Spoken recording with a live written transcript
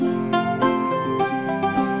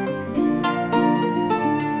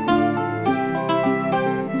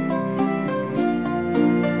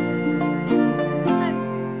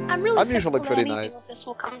I'm usually pretty anything nice. of this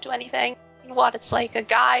will come to anything. What, it's like a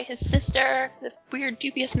guy, his sister, the weird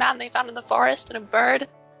dubious man they found in the forest, and a bird.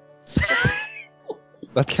 It's just...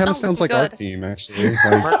 That kind of sounds like our good. team, actually.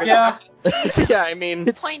 Like, Yeah. Yeah, I mean,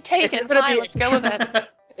 Point taken, if you're gonna fine, be- let's go with it.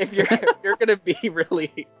 if you're gonna be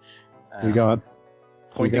really we got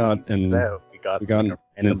pointing got these things an- out, we got an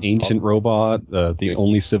random ancient robot, the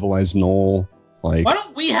only civilized knoll. Like, Why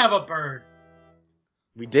don't we have a bird?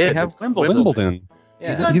 We did. we have It's Wimbledon.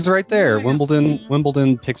 Yeah. He's right there. Yes.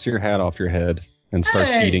 Wimbledon picks your hat off your head and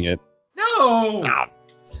starts Hey. eating it. No!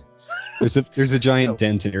 There's a giant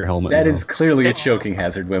dent in your helmet. That now. is clearly a choking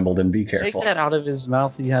hazard, Wimbledon. Be Take careful. that out of his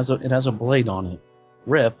mouth. It has a blade on it.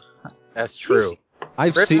 Rip. That's true.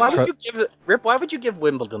 I've Rip, seen. why would you give Rip? Why would you give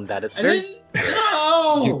Wimbledon that? It's I very. didn't.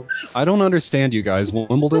 No! I don't understand you guys.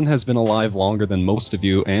 Wimbledon has been alive longer than most of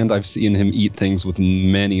you, and I've seen him eat things with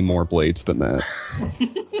many more blades than that.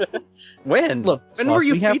 When? Look, when were Slots,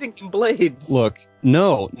 you we have- feeding him blades? Look,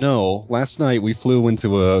 no. Last night we flew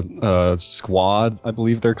into a squad, I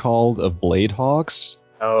believe they're called, of blade hawks.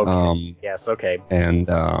 Oh, okay. Yes, okay. And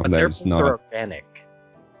But their that's blades are not. organic.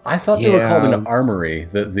 I thought they were Yeah. called an armory,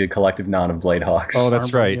 the collective noun of Bladehawks. Oh,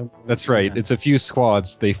 that's right. Armor- That's right. Yeah. It's a few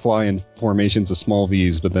squads. They fly in formations of small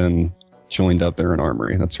V's, but then joined up they're an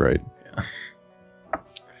armory. That's right.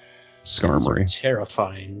 Skarmory.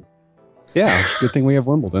 Terrifying. Yeah, good thing we have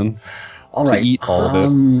Wimbledon. All to right. eat all of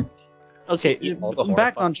it. Okay, all the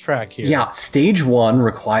back horrifying- on track here. Yeah, stage 1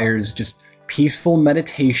 requires just peaceful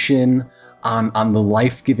meditation on the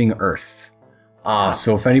life-giving earth.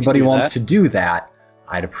 So if anybody do wants that. to do that,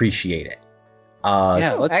 I'd appreciate it.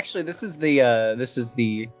 Yeah, So let's- actually, this is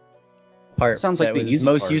the part Sounds like that the was easy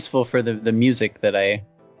most part. useful for the music that I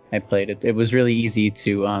played. It was really easy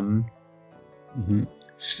to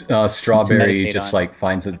Strawberry meditate just on. like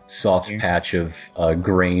finds a soft Here. patch of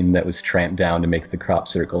grain that was tramped down to make the crop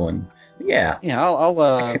circle, and yeah, Yeah, I'll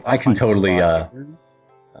I can find a totally, spot.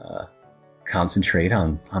 concentrate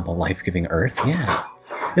on the life-giving earth. Yeah,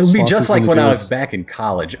 it'll be Slots just is like gonna when do I his- was back in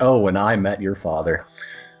college. Oh, when I met your father.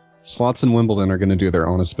 Slots and Wimbledon are going to do their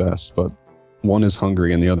honest best, but one is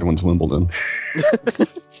hungry and the other one's Wimbledon.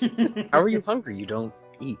 How are you hungry? You don't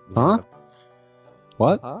eat. Huh?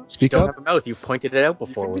 What? Huh? You Speak don't up. have a mouth. You've pointed it out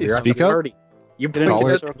before. can When be- you're at Speak the up. party. You Get in pointed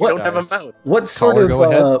the out circle, you don't have a guys. mouth. What sort Caller, of go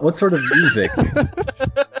ahead. what sort of music?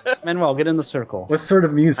 Manuel, get in the circle. What sort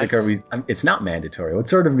of music are we? It's not mandatory. What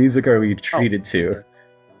sort of music are we treated to?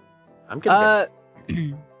 I'm gonna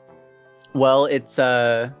well, it's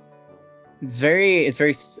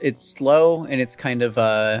slow and it's kind of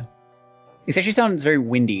it actually sounds very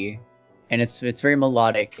windy, and it's very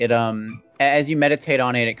melodic. It as you meditate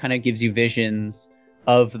on it, it kind of gives you visions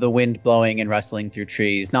of the wind blowing and rustling through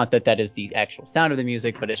trees. Not that is the actual sound of the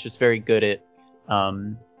music, but it's just very good at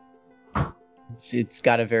it's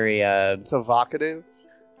got a very It's evocative.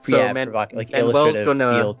 So like Manuel's illustrative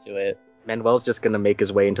gonna- feel to it. Manuel's just gonna make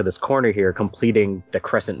his way into this corner here, completing the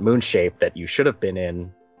crescent moon shape that you should have been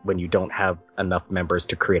in when you don't have enough members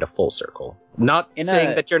to create a full circle. Not In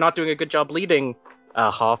saying a- that you're not doing a good job leading,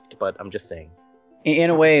 Hoft, but I'm just saying. In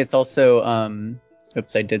a way, it's also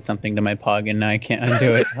oops, I did something to my pog and now I can't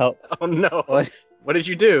undo it. Help. Oh no! What? Did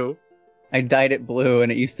you do? I dyed it blue and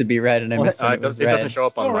it used to be red and I missed when it was it red. doesn't show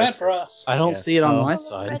up Still on my red screen. for us. I don't Yeah. see it on Oh. my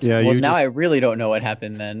side. Yeah, Well, you now I just, really don't know what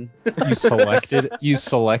happened then. you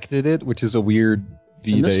selected it, which is a weird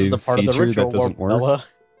And this is V-Day the part of the feature ritual that doesn't where work. Bella-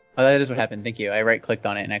 Oh, that is what happened. Thank you. I right clicked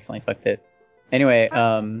on it and accidentally fucked it. Anyway,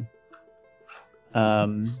 now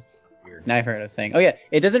I forgot what I was saying. Oh yeah,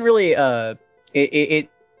 it doesn't really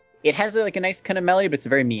it has like a nice kind of melody, but it's a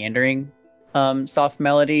very meandering soft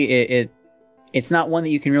melody. It's not one that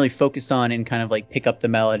you can really focus on and kind of like pick up the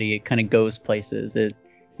melody. It kind of goes places.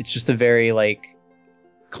 It's just a very like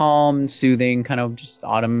calm, soothing kind of just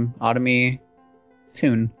autumny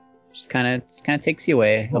tune. Just kind of takes you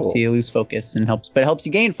away, helps you lose focus, and helps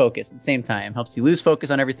you gain focus at the same time. Helps you lose focus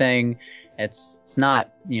on everything. It's not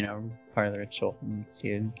part of the ritual. It's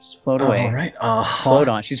you just float away. All right. Float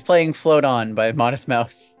on. She's playing "Float On" by Modest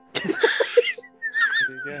Mouse.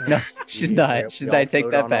 No, she's not. She's not. Take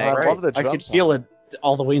that back. I love the I drum could song. feel it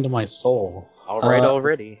all the way into my soul. All right,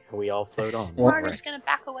 already. We all float on. Margaret's gonna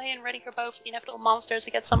back away and ready her bow for the inevitable monsters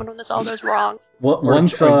to get summoned when this all goes wrong.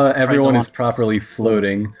 Once are you trying everyone to is launch properly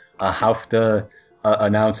floating, Haufta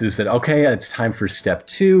announces that, okay, it's time for step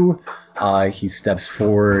 2. He steps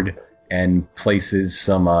forward and places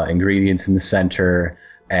some ingredients in the center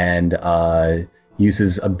and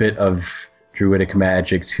uses a bit of druidic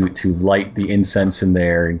magic to light the incense in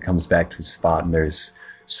there, and comes back to his spot, and there's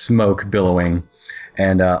smoke billowing.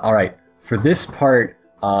 And all right, for this part,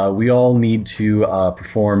 we all need to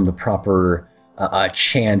perform the proper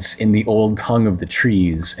chants in the old tongue of the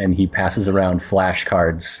trees, and he passes around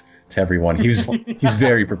flashcards to everyone. He's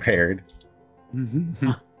very prepared.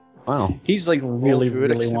 Wow. He's like really,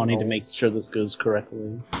 Druidic really wanting to make symbols. sure this goes correctly.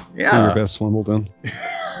 Do your Yeah. best, Wimbledon.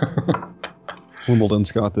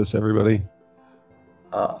 Wimbledon's got this, everybody.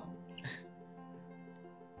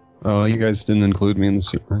 Oh, you guys didn't include me in the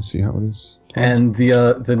super. I see how it is. And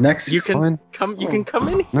the next You can Fine. come. You can come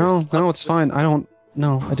in. Here, No, Slots. no, it's fine. I don't.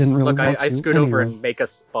 No, I didn't really. Look, want I to scoot over anyway. and make a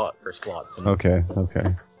spot for Slots. And Okay.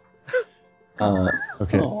 okay.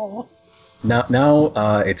 Aw.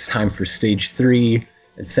 Now it's time for stage 3.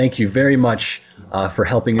 And thank you very much for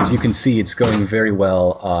helping. As you can see, it's going very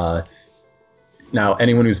well. Now,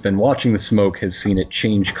 anyone who's been watching the smoke has seen it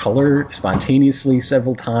change color spontaneously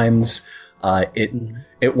several times.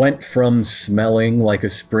 It went from smelling like a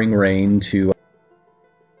spring rain to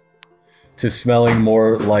smelling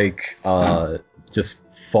more like just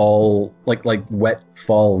fall, like wet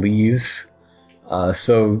fall leaves.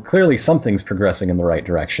 So clearly something's progressing in the right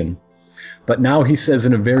direction. But now he says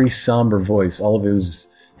in a very somber voice, all of his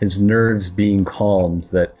nerves being calmed,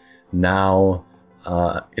 that now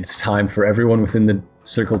it's time for everyone within the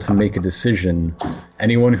circle to make a decision.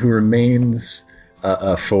 Anyone who remains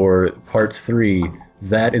for part 3,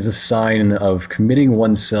 that is a sign of committing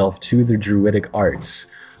oneself to the druidic arts.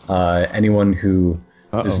 Anyone who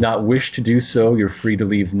does not wish to do so, you're free to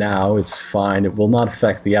leave now. It's fine. It will not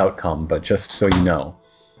affect the outcome, but just so you know.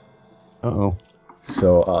 Uh-oh.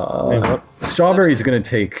 So, Wait, what? Strawberry's going to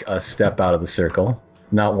take a step out of the circle,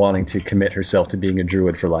 not wanting to commit herself to being a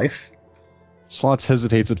druid for life. Slots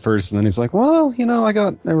hesitates at first, and then he's like, well, I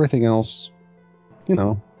got everything else.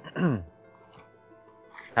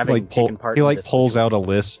 having taken part in this pulls ritual. out a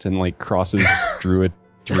list and crosses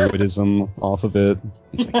druidism off of it.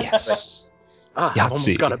 He's like, yes. I've Yahtzee.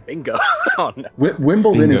 almost got a bingo. Oh, no.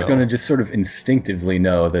 Wimbledon is Bingo. going to just sort of instinctively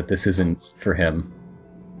know that this isn't for him.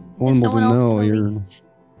 someone Wimbledon, else no, gonna you're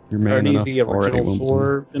Are man any enough of the already, original Wimbledon.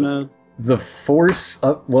 4 gonna? The Force,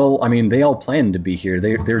 they all planned to be here.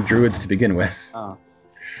 They're druids to begin with.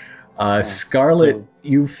 Scarlet, so-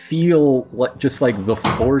 you feel just like the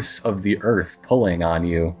force of the earth pulling on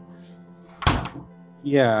you.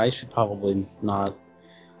 Yeah, I should probably not.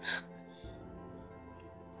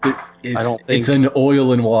 It's, don't it's think- an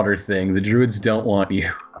oil and water thing. The druids don't want you.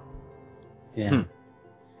 Yeah.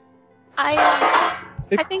 I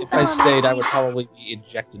think If I Bella stayed, might I would be- probably be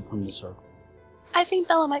ejected from the circle. I think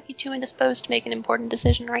Bella might be too indisposed to make an important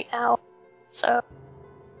decision right now. So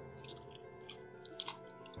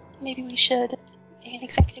maybe we should make an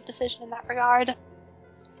executive decision in that regard.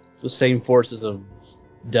 The same forces have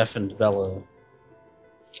deafened Bella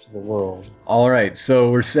to the world. All right,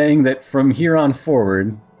 so we're saying that from here on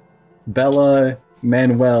forward, Bella,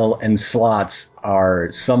 Manuel, and Slots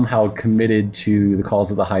are somehow committed to the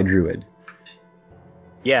cause of the High Druid.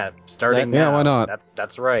 Yeah, starting Yeah, now. why not?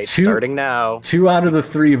 That's right. Two- Starting now. 2 out of the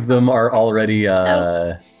 3 of them are already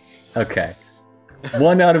okay.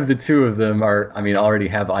 1 out of the 2 of them already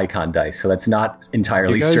have icon dice, so that's not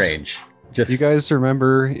entirely You guys- strange. Just You guys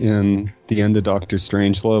remember in the end of Doctor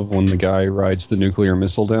Strangelove when the guy rides the nuclear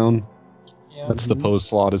missile down? Yeah. That's the pose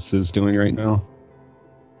Slotus is doing right now.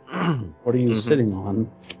 What are you Mhm. sitting on?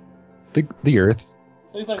 The Earth.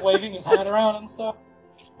 He's waving his hat around and stuff.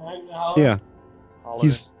 Right now. Yeah.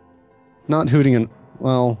 He's not hooting and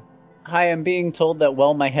well. Hi, I'm being told that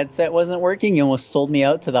while my headset wasn't working, you almost sold me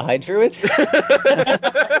out to the High Druid.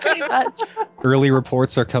 Pretty much. Early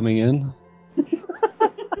reports are coming in.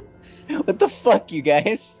 What the fuck, you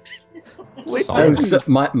guys? Sorry.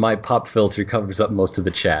 my pop filter covers up most of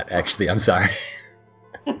the chat. Actually, I'm sorry.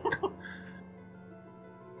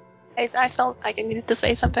 I felt like I needed to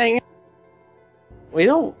say something. We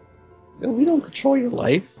don't control your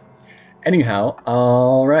life. Anyhow,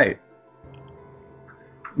 all right.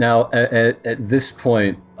 Now, at this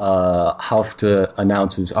point, Haufta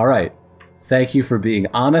announces, all right, thank you for being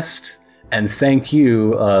honest, and thank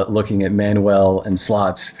you, looking at Manuel and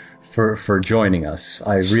Slots, for joining us.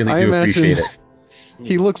 I really do appreciate it.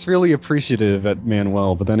 He looks really appreciative at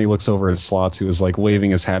Manuel, but then he looks over at Slots, who is waving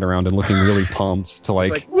his hat around and looking really pumped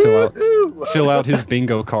to fill out his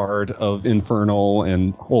bingo card of infernal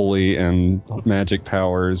and holy and magic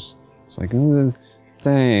powers. It's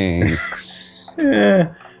thanks. Thank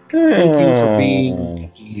you for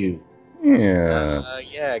being you. Yeah.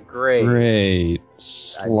 Yeah, great. Great. Fit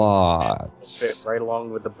Slots. right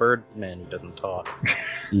along with the Birdman who doesn't talk.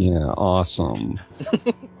 Yeah, awesome.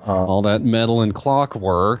 All that metal and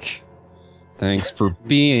clockwork. Thanks for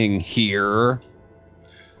being here.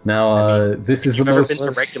 Now, this is If the you've ever been most.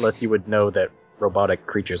 to Regulus, you would know that robotic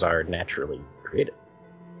creatures are naturally created.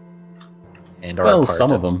 and are Well, a part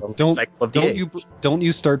some of them. the Don't cycle of don't the you age. don't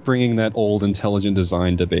you start bringing that old intelligent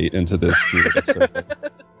design debate into this community circle.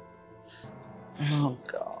 Oh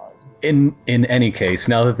god. In any case,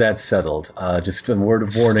 now that that's settled, just a word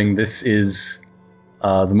of warning: this is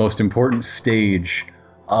the most important stage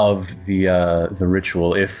of the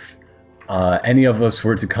ritual. If any of us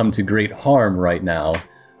were to come to great harm right now,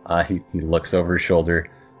 he looks over his shoulder.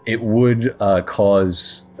 It would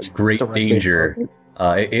cause great Directly danger.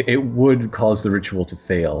 It would cause the ritual to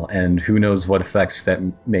fail, and who knows what effects that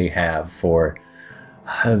may have for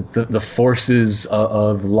the forces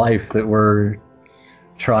of life that we're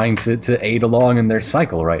trying to aid along in their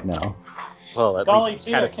cycle right now. Well, at Golly least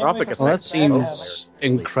gee, I can't catastrophic make effects. a Well, that That's seems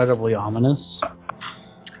incredibly ominous.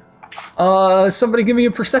 Somebody give me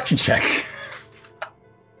a perception check.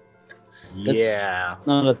 Yeah.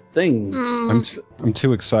 Not a thing. I'm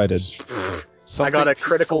too excited. I got a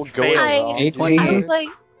critical peaceful going fail. wrong. 18.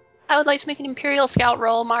 I would like to make an Imperial Scout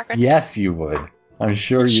roll, Margaret. Yes, you would. I'm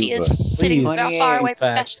sure Since she you would. is sitting Please. so far away 28, in fact.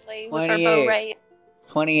 professionally with her bow 28. right.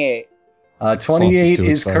 28. 28 too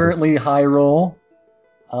is excited. currently high roll.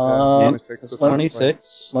 26 is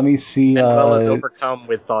 26. Let me see. Manuel is overcome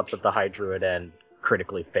with thoughts of the High Druid and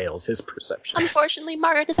critically fails his perception. Unfortunately,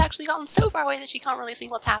 Margaret has actually gotten so far away that she can't really see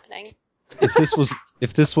what's happening.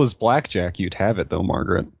 If this was blackjack, you'd have it though,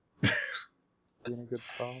 Margaret. in a good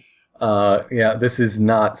spot. Yeah, this is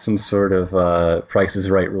not some sort of Price is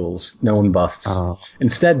Right rules. No one busts. Oh.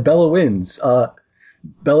 Instead, Bella wins.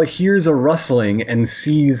 Bella hears a rustling and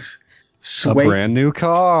sees A sway. brand new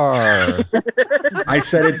car. I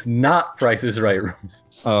said it's not Price is Right.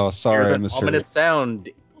 Oh, sorry, There's I an misheard. ominous sound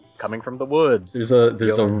coming from the woods. There's a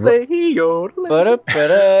Yodelay, yodelay.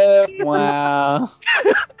 Ba-da-ba-da. Wow.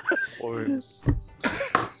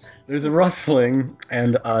 There's a rustling,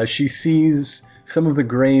 and she sees some of the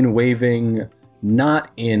grain waving, not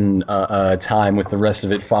in time with the rest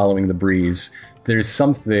of it following the breeze. There's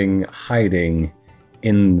something hiding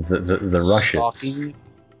in the rushes. Stalking.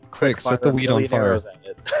 Quick, set the Fire a weed on million fire. arrows at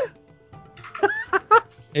it.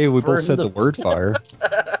 Hey, we both Burn said the- the word fire.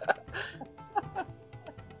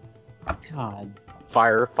 God.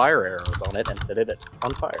 Fire arrows on it and set it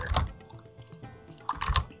on fire.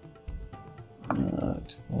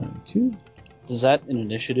 22. Is that an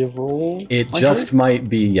initiative roll? It Michael? just might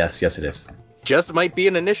be. Yes, it is. Just might be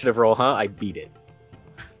an initiative roll, huh? I beat it.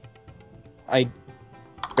 I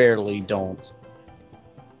barely don't.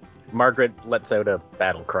 Margaret lets out a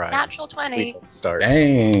battle cry. Natural We 20. both start.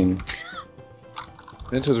 Dang.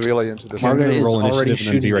 Ninja's really into this. Margaret I'm gonna is roll already initiative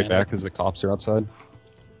and then be shooting right at back it. because the cops are outside.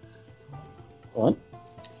 What?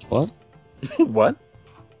 What? What?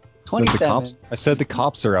 Said the 27. cops. I said the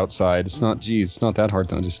cops are outside. It's not. Geez, it's not that hard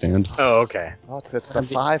to understand. Oh, okay. Oh, it's the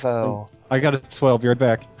 5-0. I got a 12. Be right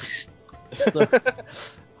back. It's the-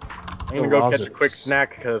 I'm gonna go catch a Lazarus. quick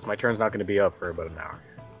snack because my turn's not gonna be up for about an hour.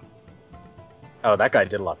 Oh, that guy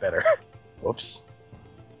did a lot better. Whoops.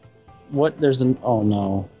 What? There's an. Oh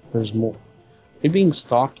no. There's more. Are you being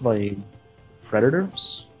stalked by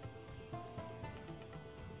predators?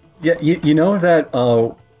 Yeah, you know that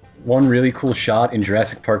one really cool shot in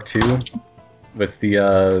Jurassic Park 2 with the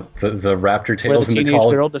raptor Where tails the in the teenage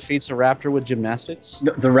tall girl defeats a raptor with gymnastics?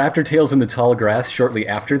 the raptor tails in the tall grass shortly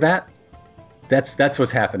after that. That's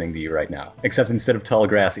what's happening to you right now. Except instead of tall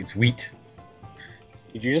grass, it's wheat.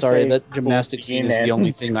 Did you just Sorry, say that cool gymnastics scene is the and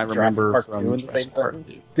only thing I Jurassic remember Park from 2 in the same Jurassic Park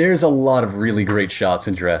sentence? 2. There's a lot of really great shots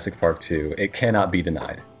in Jurassic Park 2. It cannot be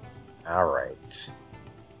denied. All right.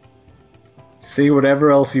 Say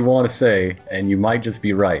whatever else you want to say, and you might just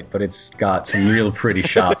be right, but it's got some real pretty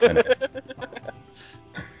shots in it.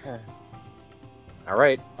 All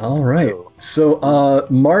right. All right. So,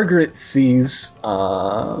 Margaret sees.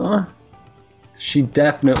 She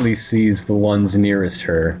definitely sees the ones nearest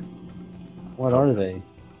her. What are they?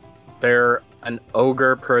 They're an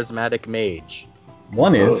ogre prismatic mage.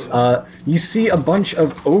 One is, you see a bunch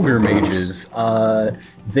of ogre mages.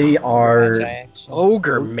 They are.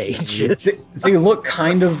 Ogre mages. They look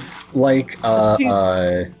kind of like,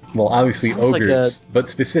 well, obviously Sounds like ogres, but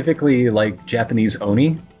specifically like Japanese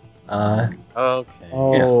oni. Okay.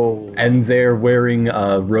 Oh. And they're wearing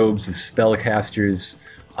robes of spellcasters.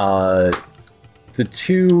 The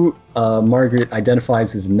two Margaret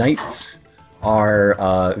identifies as knights are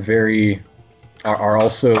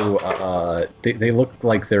also they look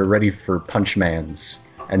like they're ready for punchmans,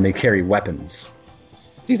 and they carry weapons.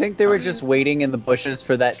 Do you think they were just waiting in the bushes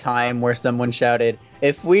for that time where someone shouted,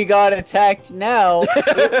 "If we got attacked now,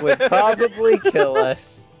 it would probably kill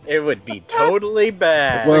us"? It would be totally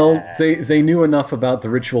bad. Well, they knew enough about the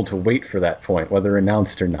ritual to wait for that point, whether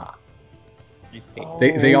announced or not. I see.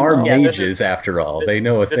 They are Yeah, this mages is- after all. They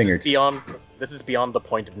know a this thing or is two. beyond This is beyond the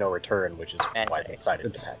point of no return, which is why I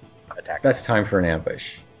decided to attack. That's time for an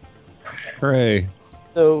ambush. Hooray.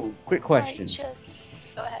 So, quick question.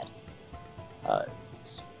 Go ahead.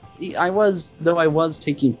 I was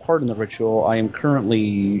taking part in the ritual, I am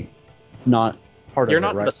currently not part You're of it,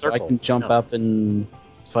 not in right? the circle. So I can jump up and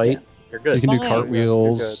fight. Yeah, you're good. You can do Fine.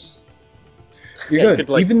 cartwheels. You're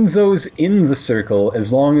good. Even those in the circle,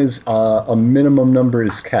 as long as a minimum number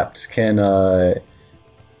is kept, can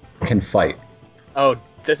fight. Oh,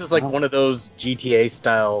 this is like one of those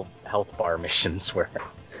GTA-style health bar missions where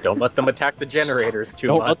don't let them attack the generators too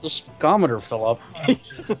much. Don't let the speedometer fill up.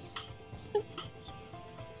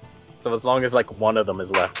 So as long as like one of them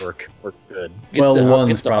is left, we're good. Well, Get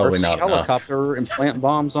one's the probably RC not helicopter and plant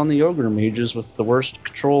bombs on the ogre mages with the worst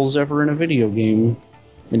controls ever in a video game.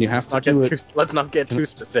 And you have to do it. Let's not get too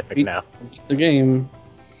specific now. Beat the game.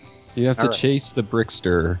 You have to chase the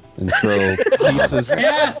Brickster and throw pizzas.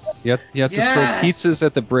 Yes! You have to throw pizzas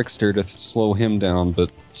at the Brickster to slow him down, but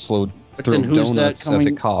throw then who's that donuts at the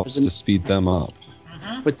coming- cops to speed them up.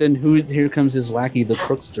 But then here comes his lackey, the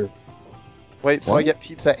Crookster. Wait, so I get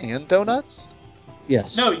pizza and donuts?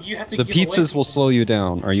 Yes. No, you have to The give away pizzas will slow you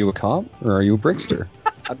down. Are you a cop or are you a Brickster?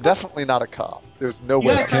 I'm definitely not a cop. There's no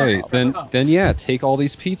way. Yes, I'm a Okay, cop. then yeah, take all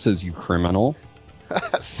these pizzas, you criminal.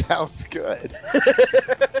 Sounds good.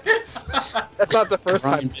 That's not the first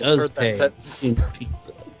time Crime I've does heard pay that sentence. in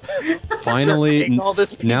pizza. Finally, Take all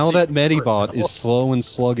this pizza, now that you Medibot criminal. is slow and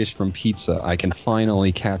sluggish from pizza, I can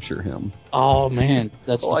finally capture him. Oh man,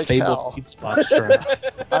 that's Like the fabled hell. pizza box trap.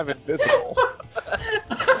 I'm invisible.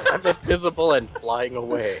 I'm invisible and flying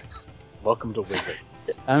away. Welcome to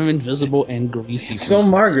Wizards. I'm invisible and greasy. So,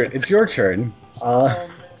 Margaret, it's your turn.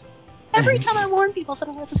 Every time I warn people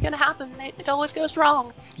something this is going to happen, it always goes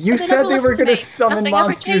wrong. You But they said never they listen were to going to me. summon Nothing ever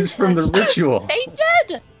monsters from the changes. ritual. They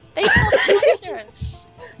did! They summoned monsters!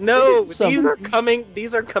 No, Some-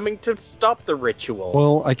 these are coming to stop the ritual.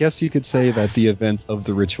 Well, I guess you could say that the events of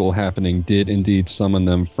the ritual happening did indeed summon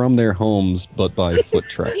them from their homes, but by foot We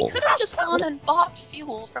travel. could have just gone and bought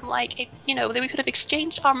fuel from, like, we could have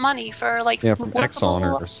exchanged our money for, like, Yeah, from workable...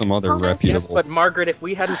 Exxon or some other promise. reputable. Yes, but Margaret, if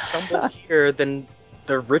we hadn't stumbled here, then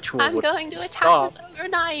the ritual I'm would going to attack stop. this ogre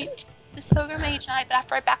knight, this ogre mage knight, but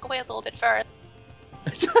after I back away a little bit first.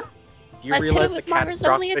 Do you Let's hit realize it the with Margaret's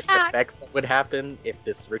only catastrophic attack. effects that would happen if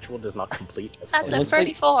this ritual does not complete as That's planned? a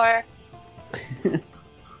 34.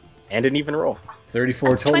 And an even roll. 34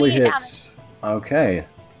 That's totally 28 hits. Okay.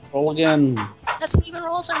 Roll again. That's an even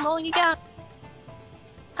roll, so I'm rolling again.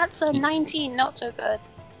 That's a 19, not so good.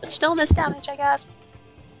 But still miss damage, I guess.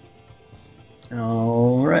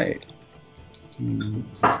 Alright.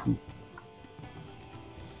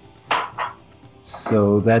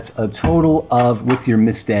 So that's a total of, with your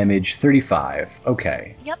miss damage, 35.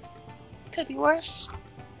 Okay. Could be worse.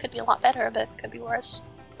 Could be a lot better, but could be worse.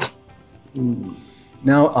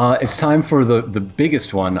 Now, it's time for the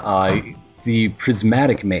biggest one, the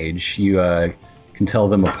Prismatic Mage. You can tell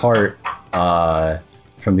them apart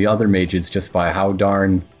from the other mages just by how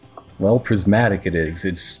darn, well, prismatic it is.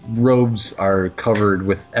 Its robes are covered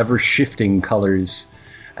with ever-shifting colors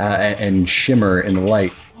and shimmer in the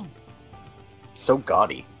light. So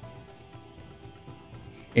gaudy.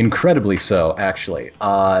 Incredibly so, actually.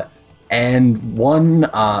 And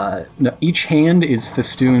each hand is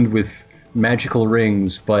festooned with magical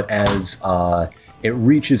rings, but as it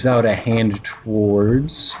reaches out a hand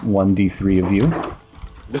towards 1d3 of you,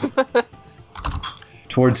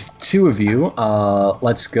 towards 2 of you,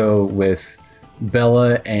 let's go with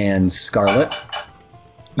Bella and Scarlet.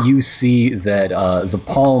 You see that the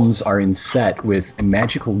palms are inset with a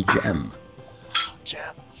magical gem.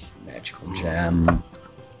 Gems. Magical gem.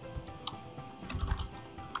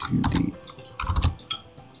 2d.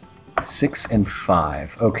 6 and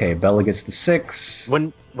 5. Okay, Bella gets the 6.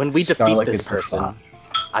 When we Scarlet defeat gets this the person,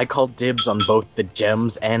 5. I call dibs on both the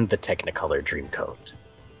gems and the Technicolor Dreamcoat.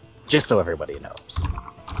 Just so everybody knows.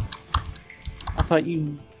 I thought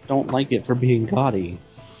you don't like it for being gaudy.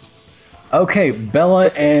 Okay, Bella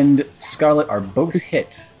Listen. and Scarlet are both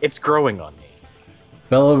hit. It's growing on me.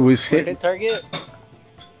 Bella was hit. Hit target?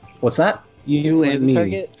 What's that? You What and is the me.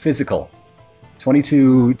 target? Physical.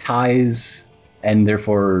 22 ties and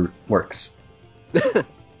therefore works.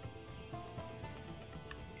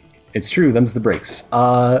 It's true, them's the breaks.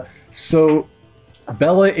 So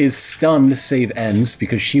Bella is stunned save ends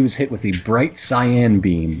because she was hit with a bright cyan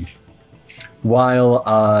beam, while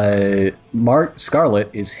Scarlet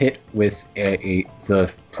is hit with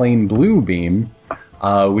the plain blue beam,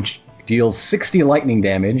 which deals 60 lightning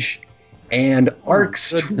damage and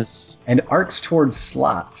arcs Goodness. towards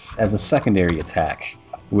slots as a secondary attack.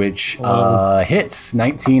 which hits.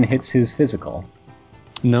 19 hits his physical.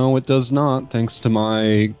 No, it does not, thanks to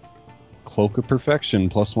my Cloak of Perfection,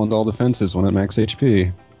 +1 to all defenses when at max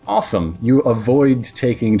HP. Awesome. You avoid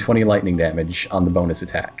taking 20 lightning damage on the bonus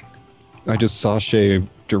attack. I just sashay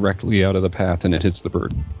directly out of the path and it hits the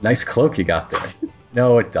bird. Nice cloak you got there.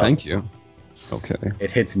 No, it doesn't. Thank you. Okay.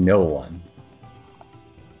 It hits no one.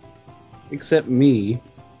 Except me.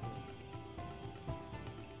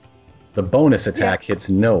 The bonus attack hits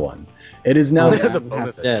no one. It is now yeah, the I'm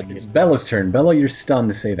bonus half dead. attack. it's Bella's turn. Bella, you're stunned.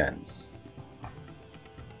 The save ends.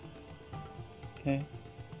 Okay.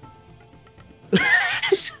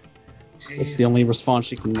 It's the only response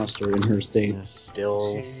she can muster in her state.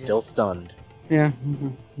 Still stunned. Yeah.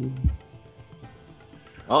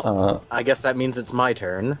 Oh, I guess that means it's my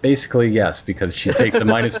turn. Basically, yes, because she takes a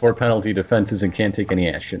 -4 penalty defenses and can't take any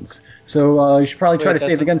actions. So you should probably try Wait, to that's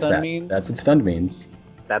save what against stun that. means? That's what stunned means.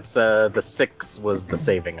 That's the 6 was the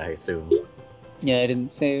saving, I assume. Yeah, I didn't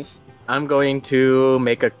save. I'm going to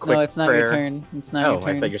make a quick No, it's not prayer. your turn. It's not your Oh,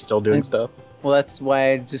 turn. I thought you're still doing stuff. Well, that's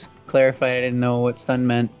why I just clarified. I didn't know what stun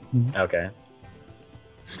meant. Okay.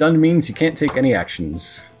 Stunned means you can't take any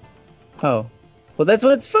actions. Oh. Well, that's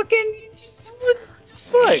what's fucking... What the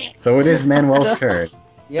fuck? So it is Manuel's turn.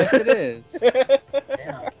 Yes, it is.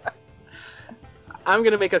 Damn. I'm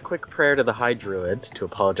going to make a quick prayer to the High Druid to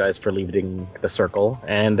apologize for leaving the circle,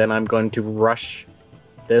 and then I'm going to rush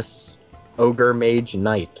this Ogre Mage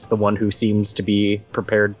Knight, the one who seems to be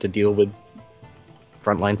prepared to deal with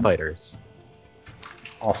frontline fighters.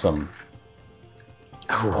 Awesome.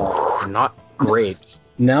 Oh, not great.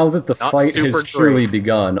 Now that the Not fight super has great. truly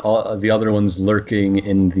begun, all the other ones lurking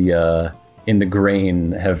in the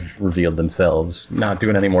grain have revealed themselves. Not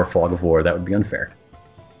doing any more fog of war. That would be unfair.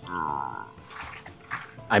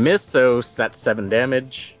 I miss, so that's 7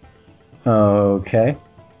 damage. Okay.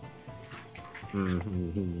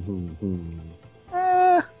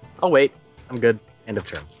 Oh wait, I'm good. End of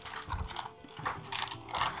turn.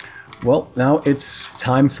 Well, now it's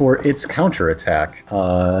time for its counterattack.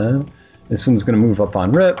 This one's going to move up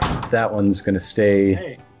on Rip. That one's going to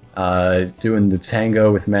stay doing the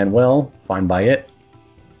tango with Manuel. Fine by it.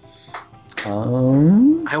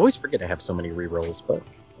 I always forget I have so many rerolls, but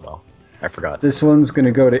well, I forgot. This one's going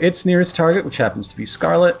to go to its nearest target, which happens to be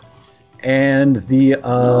Scarlet. And the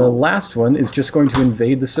last one is just going to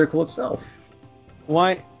invade the circle itself.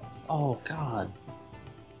 Why? Oh, God.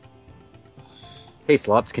 Hey,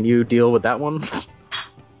 Slots, can you deal with that one?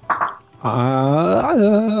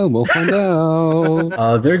 We'll find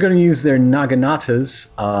out. They're going to use their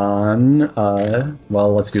Naganatas on...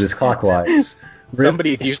 well, let's do this clockwise. Rip,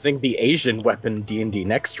 Somebody's using the Asian weapon D&D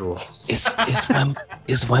next rules.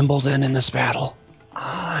 Is Wimbledon in this battle?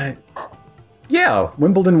 yeah,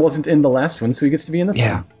 Wimbledon wasn't in the last one, so he gets to be in this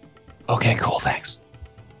Yeah. one. Okay, cool, thanks.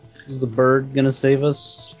 Is the bird gonna save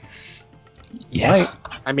us? Yes.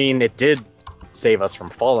 I mean, it did save us from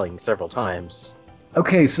falling several times.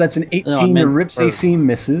 Okay, so that's an 18 No, I to meant Rip's bird. AC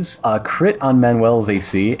misses, a crit on Manuel's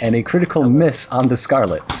AC, and a critical miss on the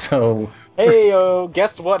Scarlet. So, Hey,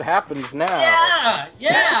 guess what happens now?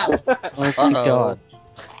 Yeah! Oh, thank God.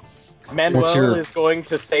 Manuel What's your- is going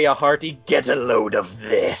to say a hearty, get a load of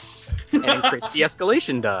this, and increase the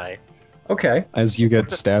escalation die. okay. As you get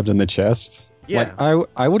stabbed in the chest. Yeah. Like,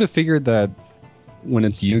 I would have figured that when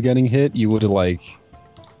it's you getting hit, you would have like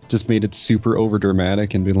just made it super over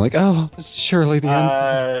dramatic and been like, "Oh, this is surely the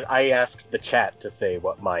end." I asked the chat to say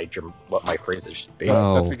what my phrases should be.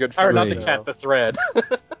 Oh, That's a good Or phrase. not the great. chat, the thread. That's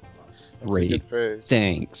a Great. good phrase.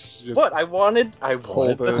 Thanks. Just What I wanted the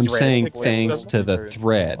hold thread I'm those saying to click thanks some- to the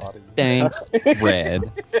thread. Thanks,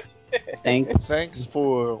 thread. Thanks. Thanks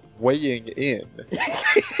for weighing in.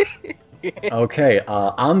 Okay,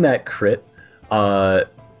 on that crit,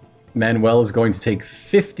 Manuel is going to take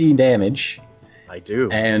 50 damage, I do.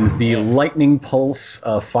 and the Lightning Pulse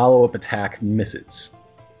follow-up attack misses.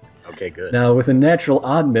 Okay, good. Now, with a natural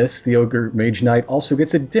odd miss, the Ogre Mage Knight also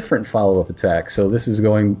gets a different follow-up attack. So this is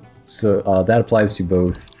going... So that applies to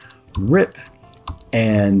both Rip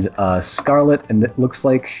and Scarlet, and it looks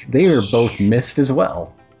like they are both missed as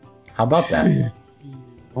well. How about that? I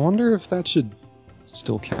wonder if that should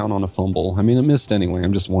still count on a fumble. I mean, it missed anyway.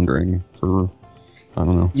 I'm just wondering for... I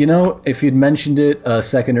don't know. You know, if you'd mentioned it a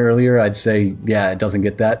second earlier, I'd say, yeah, it doesn't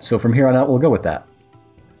get that. So from here on out, we'll go with that.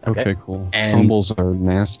 Okay, cool. And- Fumbles are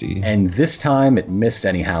nasty. And this time, it missed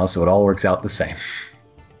anyhow, so it all works out the same.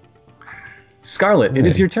 Scarlet, it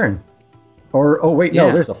is your turn. Or, oh wait, no,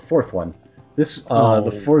 Yeah. there's a fourth one. This, Oh.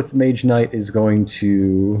 the fourth Mage Knight is going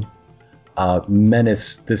to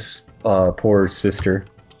menace this poor sister.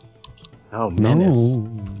 Oh, menace.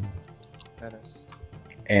 No. Menace.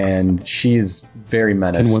 and she is very Can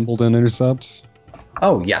menaced. Wimbledon intercept?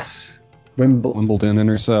 Oh, yes. Wimbledon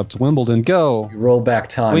intercept. Wimbledon, go! You roll back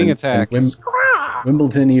time. Wing and- attack. and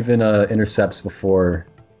Wimbledon even intercepts before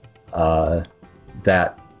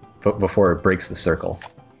before it breaks the circle.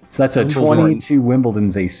 So that's a Wimbledon. 20 to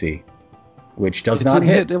Wimbledon's AC, which does It not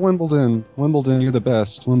didn't hit. Wimbledon. Wimbledon, you're the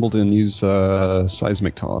best. Wimbledon, use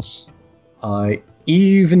seismic toss.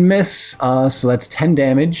 Even miss, so that's 10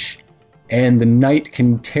 damage, and the knight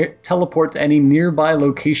can teleport to any nearby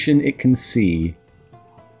location it can see.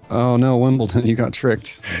 Oh no, Wimbledon, you got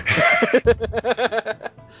tricked.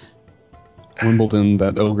 Wimbledon,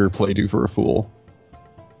 that ogre played you for a fool.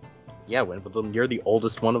 Yeah, Wimbledon, you're the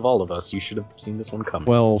oldest one of all of us. You should have seen this one coming.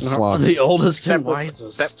 Well, Slots. The oldest except and for, wisest.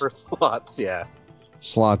 except for slots, yeah.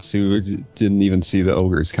 Slots who didn't even see the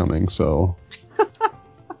ogres coming, so.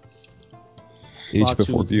 Age Slots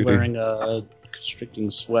before who's beauty. wearing a constricting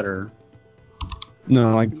sweater.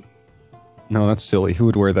 No, that's silly. Who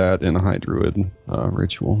would wear that in a High Druid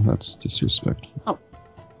ritual? That's disrespectful.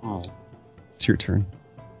 Oh. It's your turn.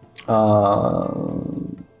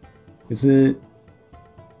 Is it?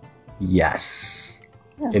 Yes.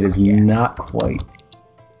 It is not quite.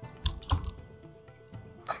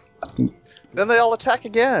 Then they all attack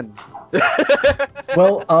again.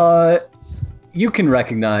 Well, you can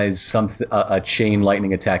recognize a chain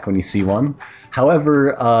lightning attack when you see one.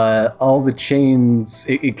 However, all the chains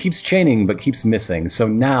it keeps chaining but keeps missing. So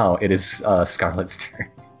now it is Scarlet's turn.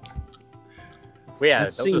 Well, yeah,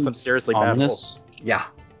 That those are some seems seriously bad ominous. rolls. Yeah.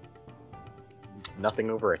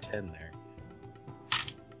 Nothing over a 10 there.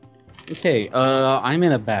 Okay, I'm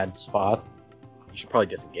in a bad spot. You should probably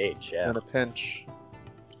disengage, yeah. In a pinch.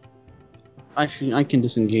 Actually, I can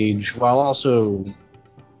disengage while also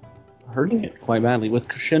hurting it quite badly with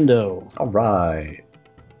Crescendo. All right.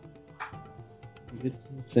 Get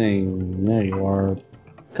to the thing. There you are.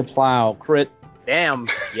 Kaplow, crit. Damn,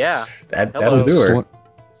 yeah. That'll do her.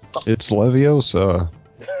 It's Leviosa.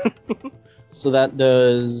 So that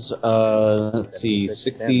does, let's see,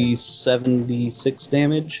 76 76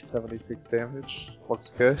 damage. 76 damage. Looks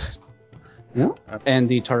good. Yeah. And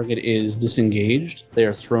the target is disengaged. They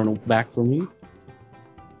are thrown back for me.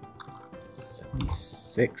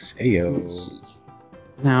 76 Let's AO. see.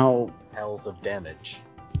 Now, Hells of damage.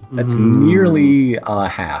 That's Hmm. nearly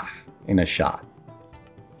half in a shot.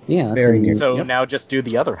 Yeah, that's very a- near. So yep. now just do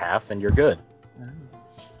the other half and you're good.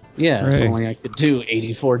 Yeah, if Hooray. only I could do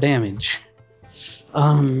 84 damage.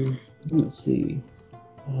 Let's see.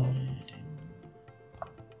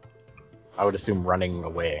 I would assume running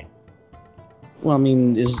away. Well, I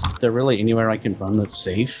mean, is there really anywhere I can run that's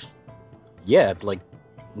safe? Yeah, like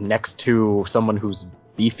next to someone who's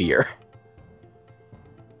beefier.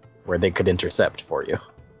 Where they could intercept for you.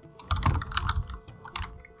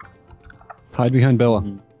 Hide behind Bella.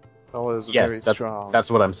 Bella is Yes, very strong.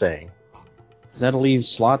 That's what I'm saying. That'll leave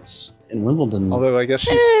slots in Wimbledon. Although I guess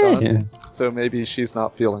she's stunned, Yeah. so maybe she's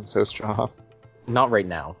not feeling so strong. Not right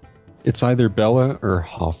now. It's either Bella or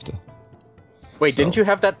Hofta. Wait, So- didn't you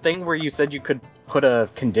have that thing where you said you could put a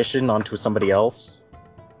condition onto somebody else?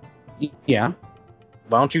 Yeah.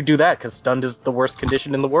 Why don't you do that? Because stunned is the worst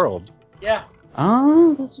condition in the world. Yeah.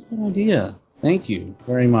 Oh, that's a good idea. Thank you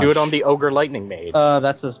very much. Do it on the Ogre Lightning Mage. But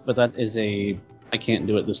that is a. I can't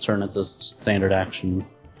do it this turn. It's a standard action.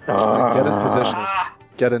 Get in position. Ah!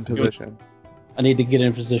 Get in position. I need to get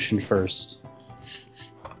in position first.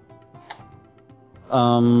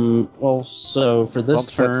 Well, so for this Bump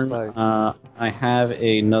set turn, spike. I have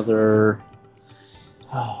another.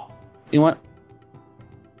 You know what?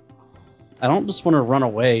 I don't just want to run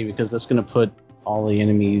away because that's going to put all the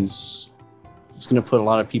enemies. It's going to put a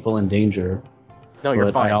lot of people in danger. no, you're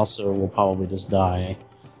but fine. I also will probably just die.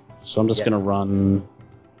 So I'm just Yes. going to run.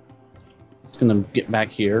 Just going to get back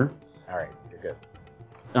here. Alright, you're good.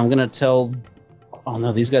 I'm going to tell. Oh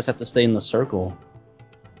no, these guys have to stay in the circle.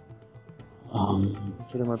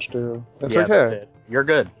 Pretty much do. It's Yeah, okay. that's it. You're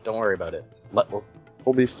good. Don't worry about it.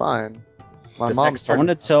 We'll be fine. My Just mom's next I turn.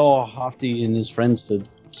 want to tell Hofty and his friends to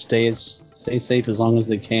stay safe as long as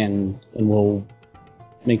they can, and we'll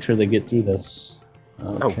make sure they get through this.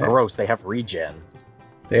 Oh, Okay. gross. They have regen.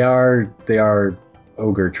 They are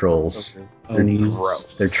ogre trolls. Okay. They're Onies.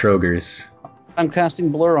 Gross. They're trogers. I'm casting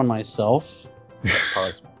blur on myself.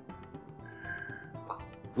 Probably smart.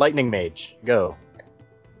 Lightning Mage, go.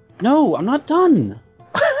 No, I'm not done.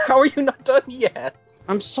 How are you not done yet?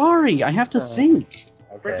 I'm sorry. I have to think.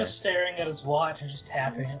 Rip Okay. is staring at his watch and just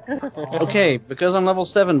tapping it. Okay, because I'm level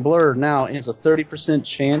 7 blur now, it has a 30%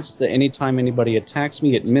 chance that anytime anybody attacks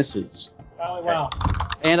me, it misses. Oh, wow.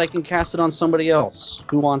 And I can cast it on somebody else.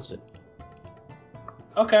 Who wants it?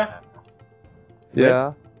 Okay.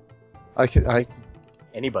 Yeah. I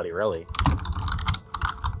Anybody, really.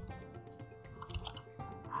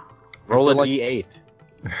 Roll a feel like d8.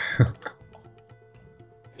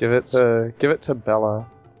 give it to Bella.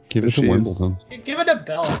 Give it to She's- Wimbledon. Give it a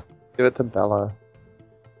bell. Give it to Bella.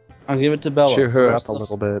 I'll give it to Bella. Cheer For the her rest up a of the-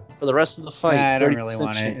 little bit. For the rest of the fight. Nah, I don't really 30%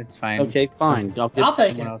 want it. chance. It's fine. Okay, fine. I'll I'll take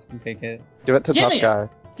Someone it. else can take it. Give it to Give Tough me it. Guy.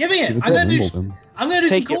 Give me Give it. it I'm to gonna do. Wimbledon. I'm gonna do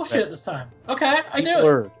some Take it, cool shit but- this time. Okay, I do it.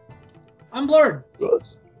 Blurred. I'm blurred.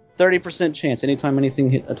 30% chance anytime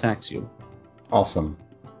anything attacks you. Awesome.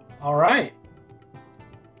 All right.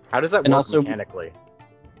 How does that And work also- mechanically?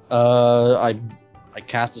 I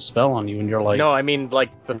cast a spell on you, and you're like, No, I mean, like,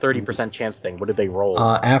 the 30% chance thing. What did they roll?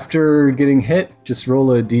 After getting hit, just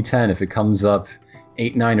roll a d10. If it comes up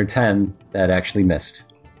 8, 9, or 10, that actually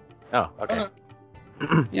missed. Oh, okay.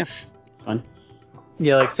 fine.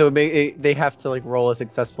 Yeah, like so they have to like roll a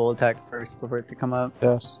successful attack first before it to come up.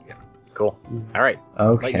 Yes. Cool. All right.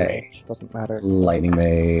 Okay. Doesn't matter. Lightning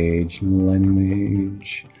Mage.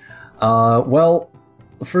 Well,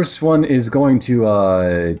 the first one is going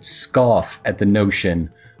to scoff at the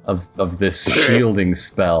notion of this shielding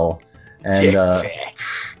spell, and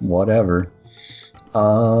whatever.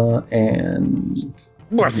 And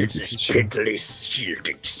What is this piddly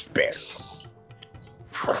shielding spell?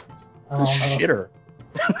 Shitter.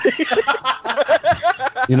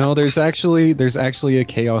 You know, there's actually a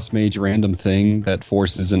Chaos Mage random thing that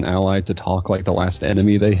forces an ally to talk like the last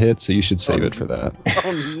enemy they hit, so you should save it for that.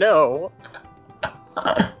 Oh no!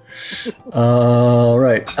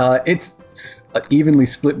 right. It's evenly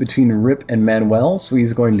split between Rip and Manuel, so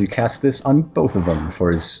he's going to cast this on both of them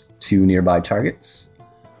for his 2 nearby targets.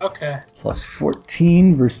 Okay. Plus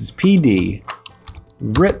 14 versus PD.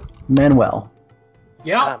 Rip, Manuel.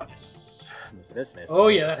 Yeah. Miss. Oh,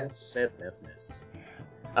 miss, yeah. Miss.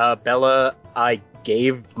 Bella, I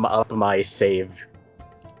gave up my save.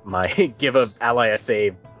 Give a ally a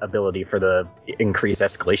save ability for the increased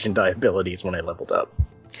escalation die abilities when I leveled up.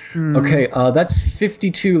 Okay, that's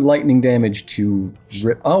 52 lightning damage to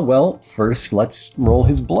Rip. Oh, well, first let's roll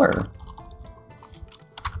his blur.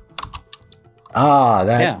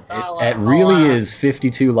 Yeah. It really is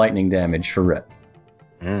 52 lightning damage for Rip.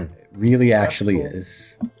 Mm. It really actually cool.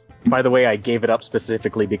 is. By the way, I gave it up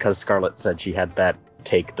specifically because Scarlet said she had that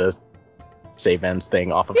take the save ends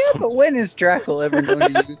thing off of Yeah, some- but when is Drackle ever known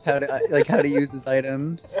to use how to use his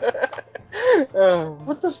items?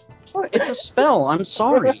 What the fuck? It's a spell. I'm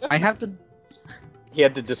sorry. I have to. He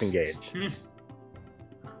had to disengage.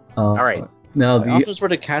 All right. Now My options were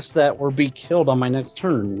to catch that or be killed on my next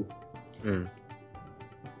turn.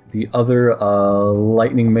 the other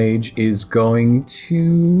lightning mage is going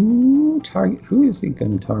to target. Who is he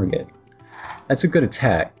going to target? That's a good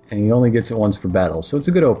attack, and he only gets it once per battle, so it's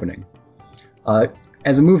a good opening.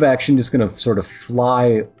 As a move action, just going to sort of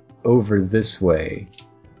fly over this way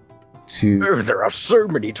to. There are so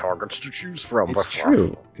many targets to choose from. It's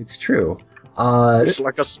true. It's true. It's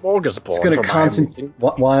like a smorgasbord. It's going to concentrate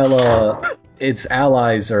while its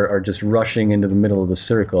allies are just rushing into the middle of the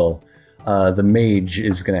circle. The mage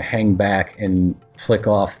is going to hang back and flick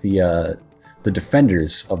off the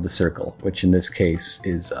defenders of the circle, which in this case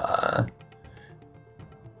is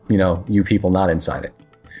you people not inside it.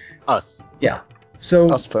 Us. Yeah. So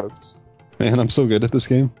Us folks. Man, I'm so good at this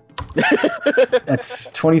game.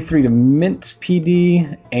 that's 23 to Mint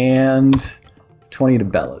PD and 20 to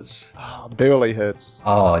Bella's. Barely hits.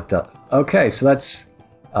 Oh, it does. Okay, so that's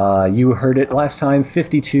you heard it last time.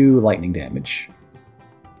 52 lightning damage.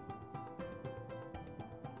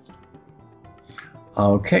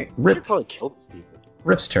 Okay, We should Rip. probably kill these people.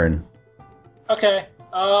 Rip's turn. Okay.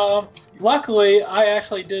 Luckily, I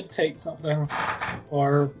actually did take something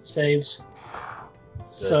or saves.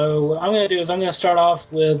 So what I'm going to do is I'm going to start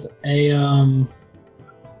off with a.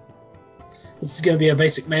 This is going to be a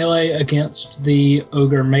basic melee against the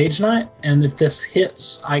Ogre Mage Knight, and if this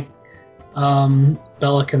hits,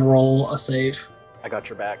 Bella can roll a save. I got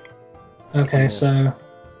your back. Okay, Yes. so.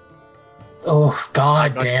 Oh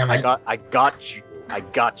God damn it! I got you. I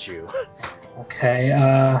got you. Okay.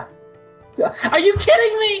 Are you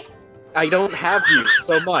kidding me? I don't have you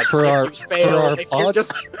so much. For our- If you fail, for our if you pod-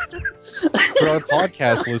 just For our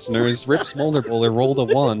podcast listeners, Rip Smolder Bowler rolled a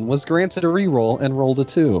 1, was granted a reroll, and rolled a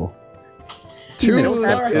 2. Two minutes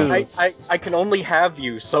sorry. I can only have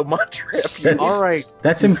you so much, Rip. You That's- All right.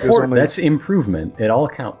 That's There's important. only- That's improvement. It all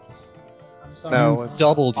counts. I'm sorry. No.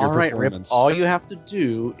 Doubled your All right, Rip. performance. All you have to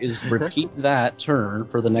do is repeat that turn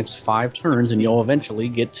for the next 5 turns, and you'll eventually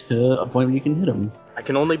get to a point where you can hit him. I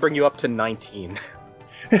can only bring you up to 19.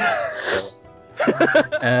 It's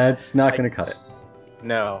not going to cut it.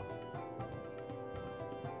 No.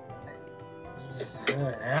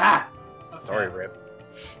 Sorry, Rip.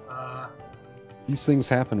 These things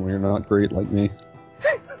happen when you're not great like me.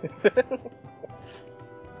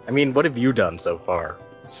 I mean, what have you done so far?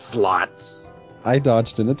 Slots. I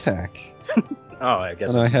dodged an attack, Oh, I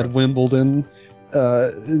guess. and I it's had more, Wimbledon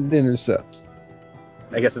intercept.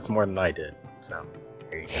 I guess it's more than I did. So.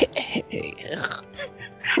 There you go.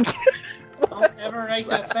 Don't ever make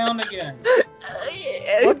that sound again.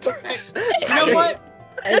 What the heck? You know what?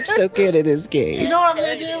 I'm so good at this game. You know what I'm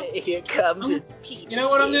gonna do? Here comes I'm- its penis. You know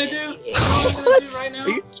what I'm gonna do? You know what I'm gonna do right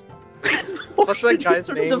now? What's that guy's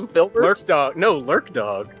name? Lurk Dog. No, Lurk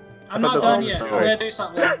Dog. I'm I not thought this done one was yet. I'm going. gonna do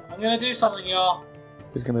something. I'm gonna do something, y'all.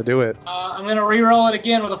 Who's gonna do it? I'm gonna re-roll it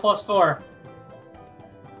again with a +4.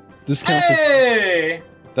 This counts. As, Hey!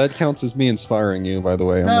 that counts as me inspiring you, by the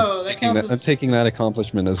way. No, that counts as- I'm taking that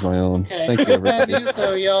accomplishment as my own. Okay. Thank you, Bad everybody. news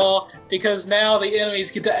though, y'all, because now the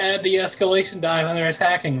enemies get to add the escalation die when they're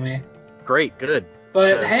attacking me. Great, good.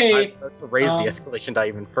 But Because hey, that's to raise the um, escalation die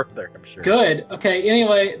even further, I'm sure. good. Okay,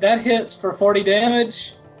 anyway, that hits for 40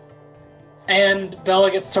 damage, and Bella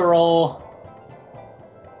gets to roll.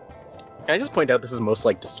 Can I just point out this is most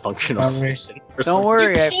like dysfunctional Probably. station? for Don't some worry.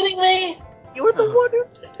 reason? I- Kidding me? You were the one who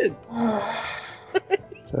did.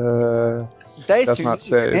 Dice That's are not neat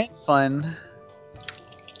safe. and fun.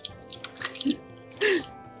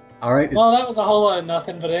 All right. Well, that was a whole lot of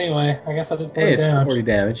nothing, but anyway, I guess I did 40 Hey, it's damage. 40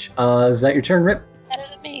 damage. Is that your turn, Rip? Better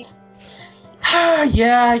than me.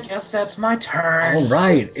 Yeah, I guess that's my turn. All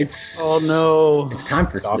right. It's no. It's time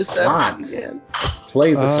for some Deception slots. Let's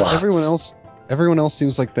play the slots. Everyone else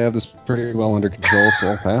seems like they have this pretty well under control,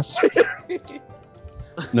 so I'll pass.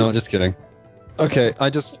 No, just kidding. Okay,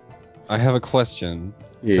 I have a question.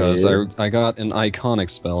 Because Yes. I got an iconic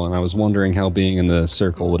spell, and I was wondering how being in the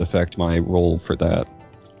circle would affect my roll for that.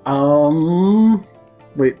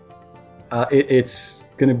 Wait. It's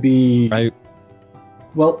gonna be. Right.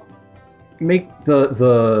 Well, make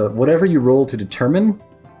the whatever you roll to determine,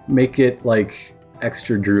 make it like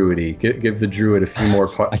extra druidy. Give the druid a few more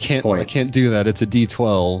I can't points. do that. It's a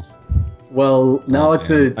D12. Well, now Oh, it's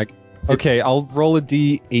man. a. Okay, I'll roll a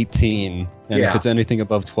D18, and Yeah. if it's anything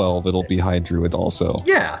above 12, it'll be High Druid also.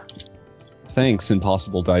 Yeah. Thanks,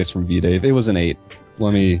 Impossible Dice from V-Dave. It was an 8.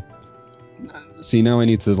 Let me... See, now I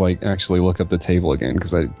need to, like, actually look up the table again,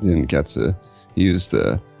 because I didn't get to use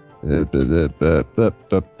the...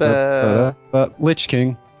 Lich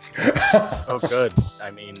King. Oh, good.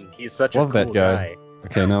 I mean, he's such Love a that cool guy.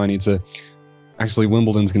 Okay, now I need to... Actually,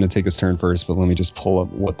 Wimbledon's going to take his turn first, but let me just pull up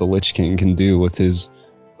what the Lich King can do with his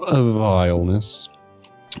vileness.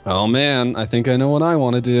 Oh man, I think I know what I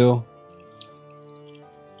want to do.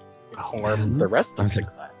 Harm the rest of Okay. the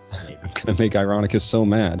class. Maybe. I'm going to make Ironicus so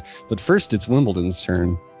mad. But first, it's Wimbledon's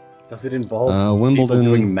turn. Does it involve Wimbledon... people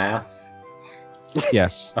doing math?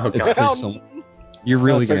 Yes. Oh, It's, God. there's some... You're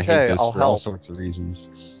really it's going to okay, hate this I'll for all help. sorts of reasons.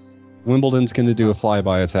 Wimbledon's going to do a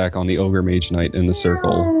flyby attack on the Ogre Mage Knight in the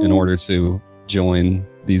circle in order to join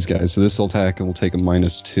these guys. So this will attack and will take a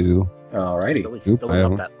 -2. Alrighty. Really Oop, I filling up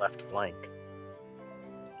haven't- that left flank.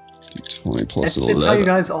 20 plus It's 11. how you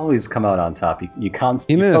guys always come out on top. You He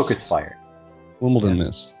constantly missed. focus fire. Wimbledon Yeah.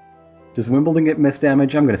 missed. Does Wimbledon get miss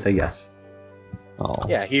damage? I'm going to say yes. Oh.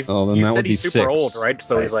 Yeah, he's. Oh, then you that said would he's be super 6. old, right?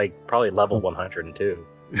 So he's Right. like probably level 102.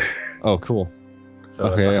 Oh, cool. So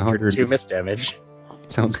Okay, it's 100. 102 miss damage.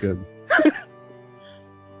 Sounds good.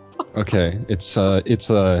 Okay, it's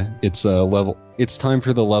level. It's time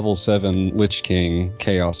for the level 7 Lich King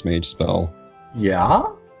Chaos Mage spell. Yeah?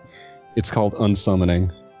 It's called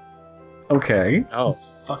Unsummoning. Okay. Oh,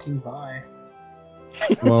 Fucking bye.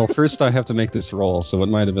 Well, first I have to make this roll, so it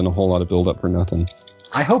might have been a whole lot of build up for nothing.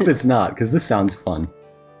 I hope it's not, because this sounds fun.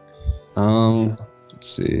 Let's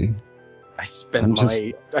see. I spent I'm my just-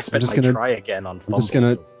 I spent just my gonna- try again on fumble. just gonna-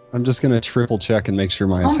 so- I'm just gonna triple check and make sure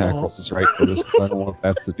my attack roll Fumbles. is right for this, because I don't want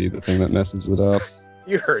that to be the thing that messes it up.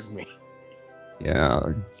 You heard me. Yeah,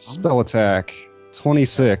 spell attack.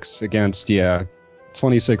 26 against,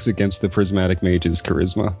 26 against the Prismatic Mage's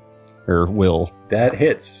Charisma. Or Will. That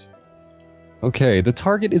hits. Okay, the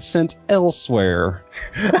target is sent elsewhere.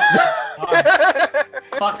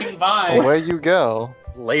 Fucking bye. Where you go?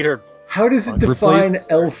 Later. How does it Replace- define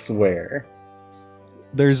elsewhere?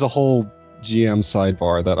 There's a whole GM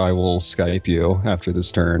sidebar that I will Skype you after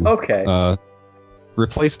this turn. Okay.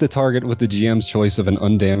 Replace the target with the GM's choice of an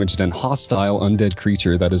undamaged and hostile undead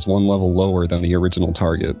creature that is one level lower than the original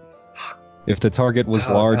target. If the target was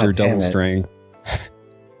Oh, large or God damn double it. strength...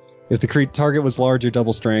 If the target was large or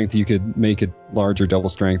double strength, you could make it large or double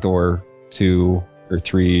strength or 2 or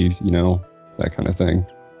 3, that kind of thing.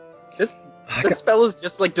 This spell is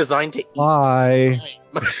just like designed to eat Bye.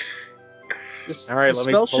 time. All right, the let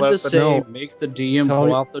me spell pull should out just the say, note. make the DM Tell pull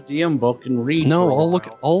you- out the DM book and read. No, for a I'll look.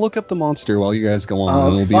 while. I'll look up the monster while you guys go on,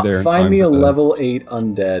 and we'll be there in Find time me for a the- level 8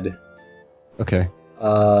 undead. Okay.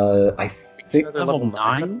 I think. Those are level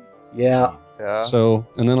 9? 9? Yeah. Yeah. So,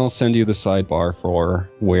 and then I'll send you the sidebar for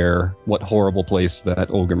what horrible place that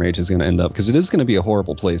Ogre Mage is going to end up, because it is going to be a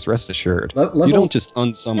horrible place. Rest assured. Level, You don't just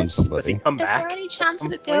unsummon Is- Does he somebody. come Is back? there any at chance some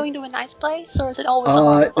of it point? going to a nice place, or is it always a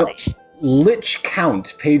horrible no. place? Lich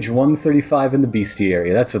Count, page 135 in the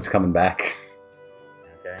bestiary. That's what's coming back.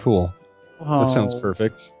 Okay. Cool. That sounds Oh,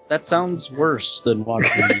 perfect. That sounds worse than what we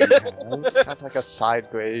have. That's like a side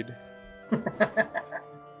grade.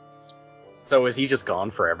 So is he just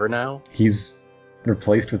gone forever now? He's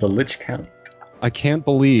replaced with a Lich Count. I can't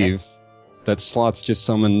believe that Slots just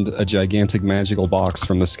summoned a gigantic magical box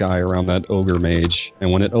from the sky around that Ogre Mage,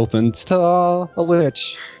 and when it opened, ta a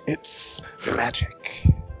lich. It's magic.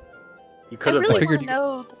 You I could have really like, figured want to you-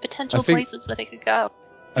 know the potential I fig- places that it could go.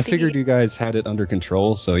 I figured you guys had it under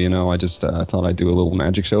control, so I just thought I'd do a little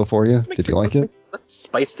magic show for you. let's make Did you some- like let's it? make- let's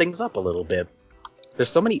spice things up a little bit. There's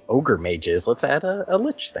so many ogre mages. Let's add a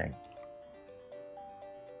lich thing.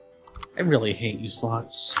 I really hate you,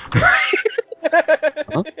 Slots.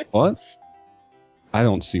 Huh? What? I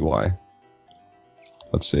don't see why.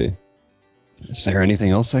 Let's see. Is there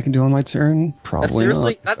anything else I can do on my turn? Probably That's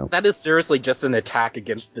seriously, not. So- that is seriously just an attack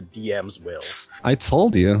against the DM's will. I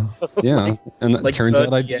told you. Yeah, and it like turns the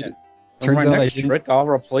out I DM. did. For Turns my out I next didn't. trick, I'll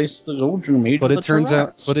replace the Ogre Mage But with it a turns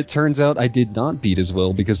out, Taras. I did not beat his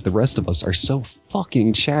will because the rest of us are so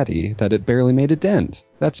fucking chatty that it barely made a dent.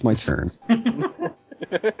 That's my turn.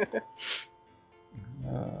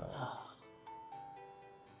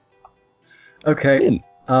 Okay. Mint.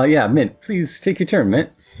 Yeah, Mint. Please take your turn, Mint.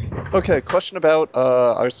 Okay, question about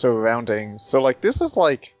our surroundings. So, like, this is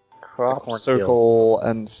like crop cornfield. circle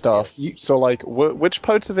and stuff. You- So, like, which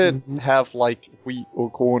parts of it Mhm. have like wheat or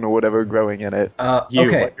corn or whatever growing in it? You,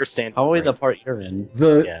 Okay. what you're standing. Probably the right. part you're in.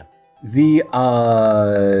 The Yeah. the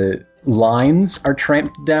lines are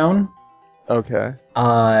tramped down. Okay.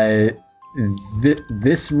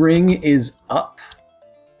 This ring is up.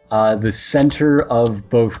 The center of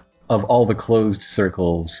all the closed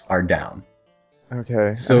circles are down.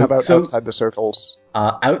 Okay. So- and how about so- outside the circles?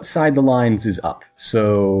 Outside the lines is up.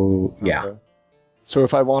 So yeah. Okay. So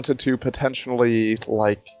if I wanted to potentially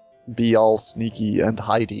like be all sneaky and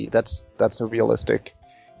hidey, that's a realistic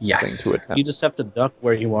Yes. thing to attempt. You just have to duck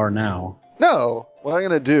where you are now. No, what I'm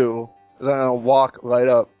gonna do is I'm gonna walk right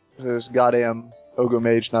up to this goddamn Ogre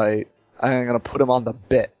Mage Knight. I'm gonna put him on the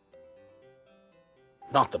bit.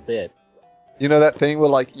 Not the bit. You know that thing where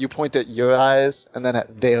like you point at your eyes and then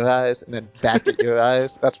at their eyes and then back at your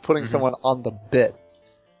eyes? That's putting Mhm. someone on the bit.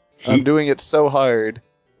 I'm doing it so hard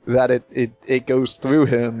that it goes through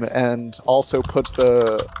him and also puts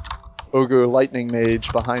the Ogre Lightning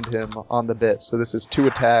Mage behind him on the bit. So this is 2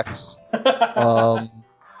 attacks.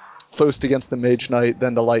 First against the Mage Knight,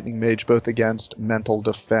 then the Lightning Mage, both against mental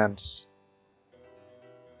defense.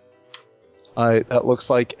 That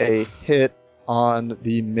looks like a hit on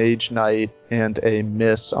the Mage Knight and a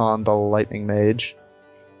miss on the Lightning Mage.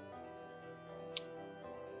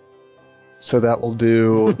 So that will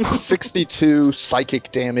do 62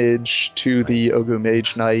 psychic damage to the Nice. Ogre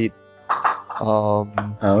Mage Knight. It will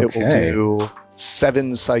Okay. do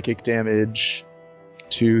 7 psychic damage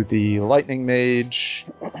to the Lightning Mage.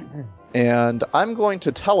 And I'm going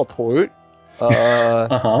to teleport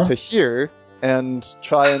Uh-huh. to here and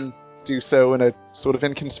try and do so in a sort of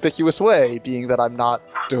inconspicuous way, being that I'm not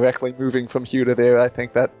directly moving from here to there. I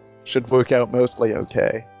think that should work out mostly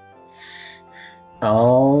okay.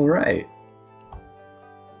 All right.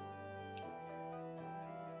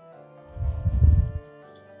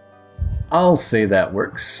 I'll say that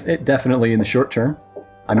works. It definitely in the short term.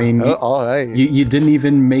 I mean, Alright. you didn't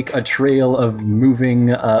even make a trail of moving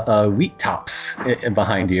wheat tops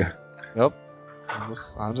behind you. Nope.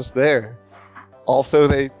 I'm just there. Also,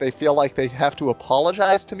 they feel like they have to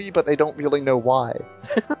apologize to me, but they don't really know why.